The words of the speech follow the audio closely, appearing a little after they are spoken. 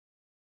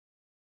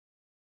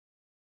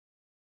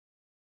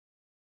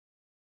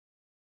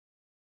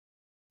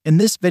In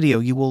this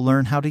video, you will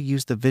learn how to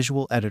use the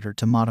visual editor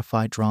to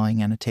modify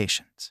drawing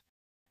annotations.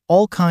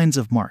 All kinds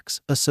of marks,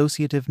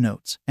 associative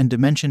notes, and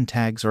dimension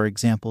tags are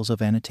examples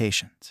of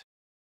annotations.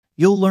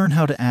 You'll learn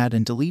how to add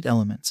and delete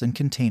elements and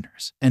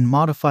containers, and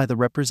modify the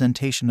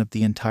representation of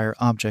the entire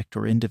object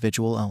or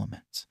individual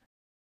elements.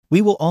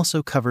 We will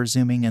also cover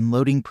zooming and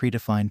loading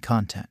predefined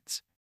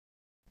contents.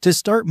 To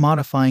start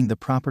modifying the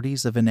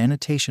properties of an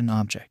annotation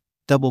object,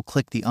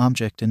 double-click the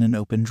object in an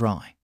open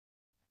drawing.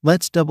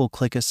 Let's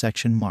double-click a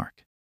section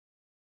mark.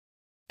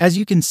 As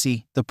you can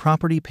see, the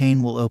property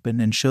pane will open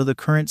and show the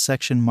current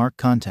section mark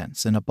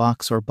contents in a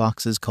box or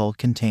boxes called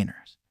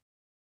containers.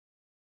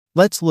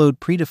 Let's load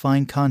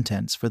predefined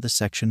contents for the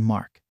section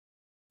mark.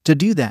 To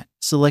do that,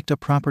 select a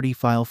property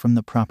file from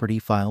the property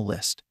file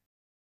list.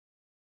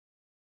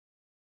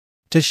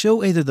 To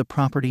show either the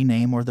property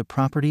name or the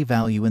property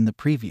value in the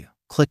preview,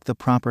 click the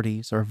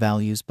Properties or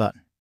Values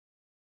button.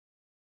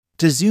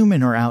 To zoom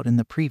in or out in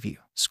the preview,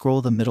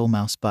 scroll the middle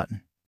mouse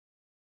button.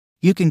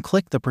 You can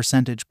click the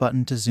percentage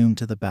button to zoom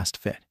to the best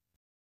fit.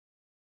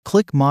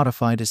 Click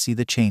Modify to see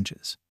the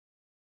changes.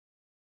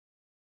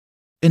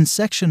 In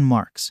section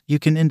marks, you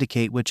can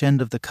indicate which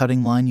end of the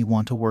cutting line you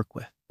want to work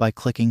with by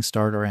clicking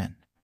Start or End.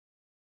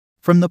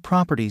 From the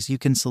properties, you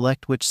can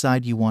select which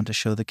side you want to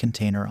show the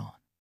container on.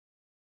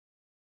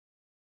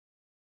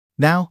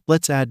 Now,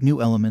 let's add new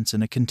elements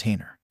in a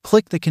container.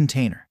 Click the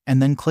container,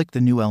 and then click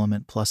the New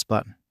Element Plus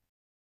button.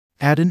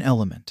 Add an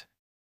element.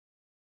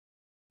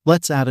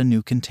 Let's add a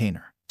new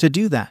container. To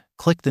do that,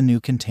 click the New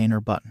Container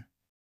button.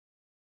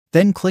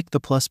 Then click the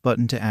plus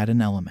button to add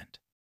an element.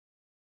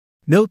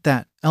 Note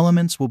that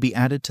elements will be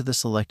added to the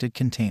selected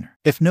container.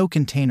 If no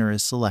container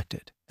is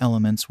selected,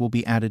 elements will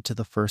be added to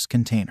the first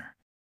container.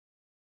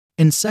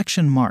 In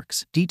section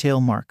marks, detail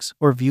marks,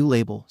 or view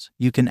labels,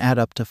 you can add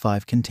up to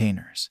 5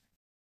 containers.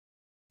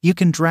 You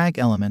can drag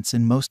elements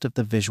in most of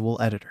the visual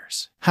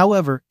editors.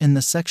 However, in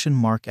the section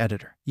mark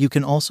editor, you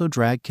can also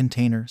drag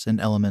containers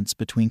and elements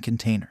between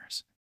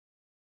containers.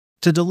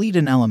 To delete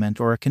an element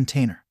or a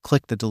container,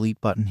 click the Delete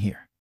button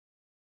here.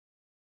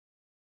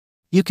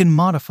 You can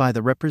modify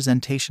the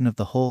representation of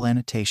the whole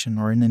annotation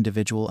or an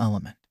individual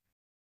element.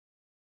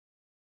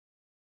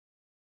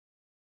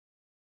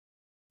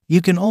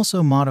 You can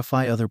also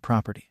modify other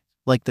properties,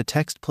 like the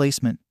text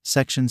placement,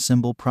 section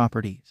symbol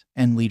properties,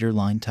 and leader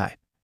line type.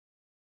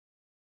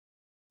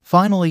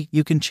 Finally,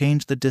 you can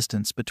change the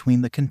distance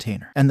between the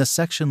container and the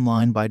section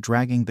line by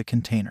dragging the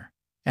container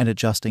and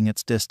adjusting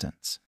its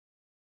distance.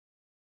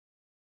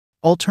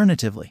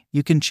 Alternatively,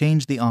 you can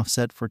change the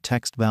offset for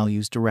text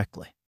values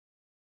directly.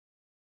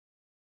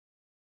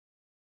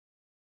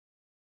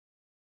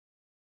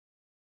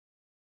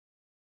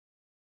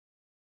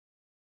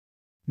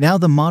 Now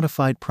the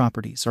modified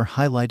properties are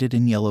highlighted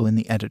in yellow in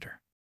the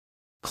editor.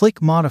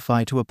 Click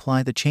Modify to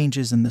apply the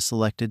changes in the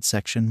selected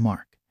section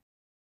mark.